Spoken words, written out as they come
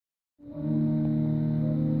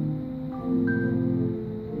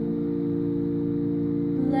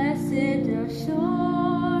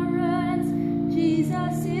assurance,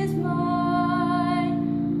 Jesus is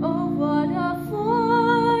mine. Oh, what a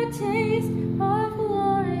foretaste of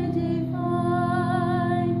glory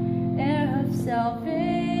divine, heir of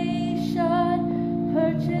salvation,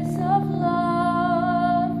 purchase of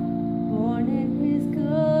love, born in his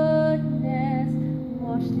goodness,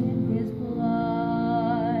 washed in his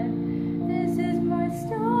blood. This is my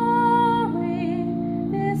story,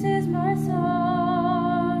 this is my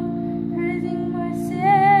song, praising my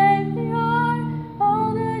Savior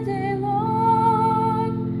all the day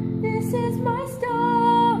long. This is my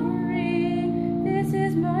story, this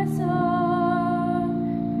is my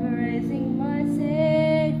song, praising my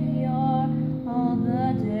Savior all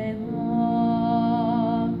the day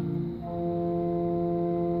long.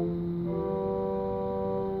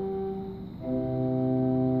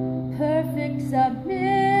 Perfect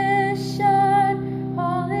submission,